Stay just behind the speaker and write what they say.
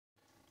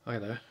Hi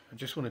there, I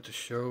just wanted to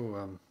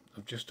show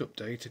I've just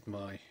updated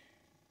one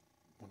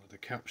of the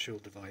capsule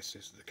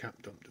devices, the cap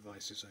dump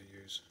devices I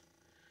use.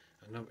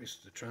 I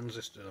noticed the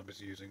transistor I was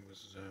using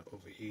was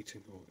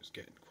overheating, or it was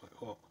getting quite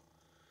hot.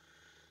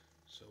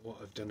 So what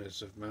I've done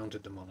is I've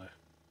mounted them I've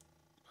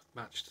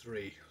matched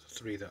three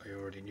that I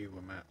already knew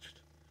were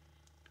matched.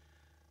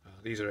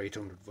 These are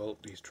 800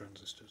 volt, these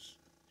transistors.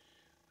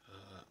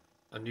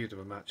 I knew they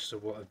were matched, so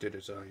what I did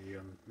is I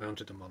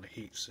mounted them on a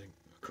heat sink.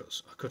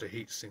 I cut a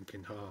heat sink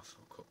in half,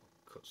 I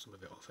cut some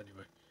of it off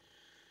anyway,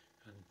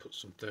 and put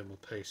some thermal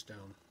paste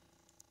down.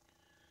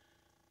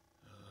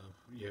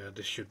 Yeah,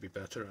 this should be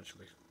better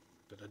actually,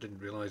 but I didn't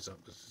realise that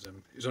was.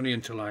 It was only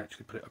until I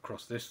actually put it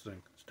across this thing,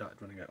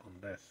 started running it on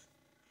this.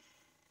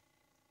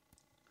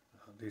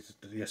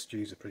 The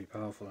SGs are pretty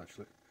powerful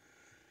actually.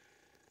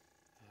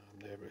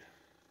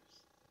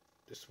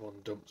 This one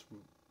dumps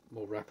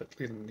more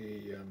rapidly than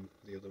the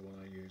other one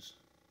I use.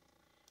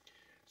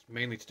 It's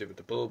mainly to do with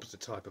the bulbs, the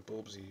type of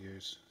bulbs you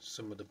use.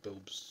 Some of the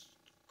bulbs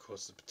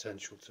cause the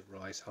potential to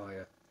rise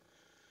higher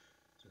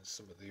than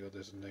some of the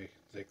others, and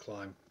they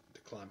climb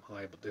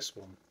higher. But this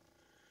one,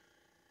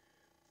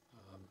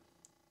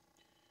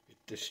 it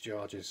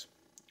discharges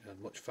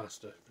much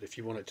faster. But if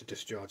you want it to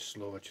discharge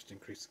slower, just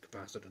increase the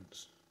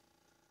capacitance,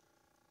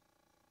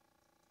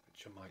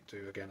 which I might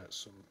do again at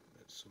some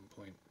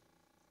point.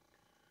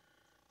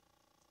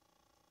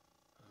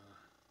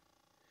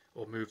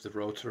 Or move the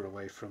rotor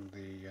away from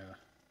the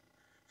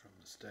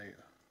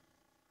stator.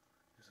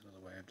 There's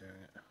another way of doing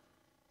it.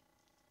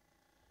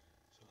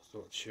 So I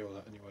thought I'd show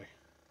that anyway.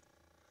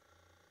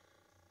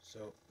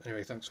 So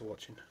anyway, thanks for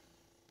watching.